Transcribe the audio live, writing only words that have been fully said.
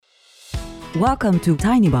Welcome to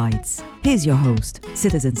Tiny Bites. Here's your host,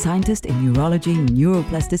 citizen scientist in neurology,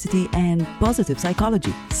 neuroplasticity, and positive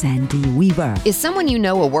psychology, Sandy Weaver. Is someone you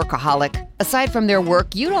know a workaholic? Aside from their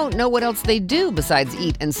work, you don't know what else they do besides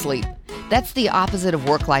eat and sleep. That's the opposite of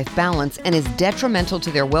work-life balance and is detrimental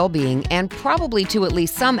to their well-being and probably to at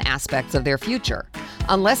least some aspects of their future.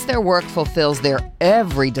 Unless their work fulfills their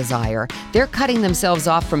every desire, they're cutting themselves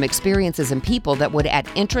off from experiences and people that would add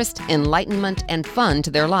interest, enlightenment, and fun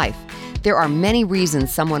to their life. There are many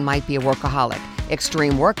reasons someone might be a workaholic: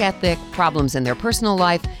 extreme work ethic, problems in their personal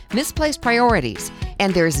life, misplaced priorities.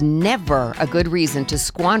 And there's never a good reason to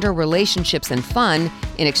squander relationships and fun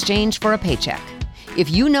in exchange for a paycheck.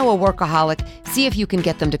 If you know a workaholic, see if you can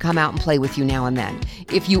get them to come out and play with you now and then.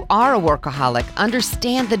 If you are a workaholic,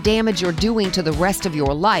 understand the damage you're doing to the rest of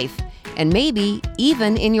your life, and maybe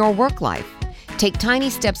even in your work life. Take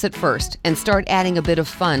tiny steps at first and start adding a bit of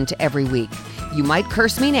fun to every week. You might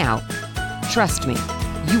curse me now. Trust me,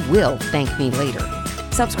 you will thank me later.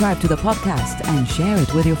 Subscribe to the podcast and share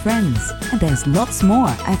it with your friends. And there's lots more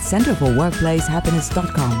at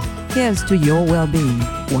centerforworkplacehappiness.com. Here's to your well-being,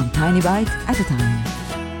 one tiny bite at a time.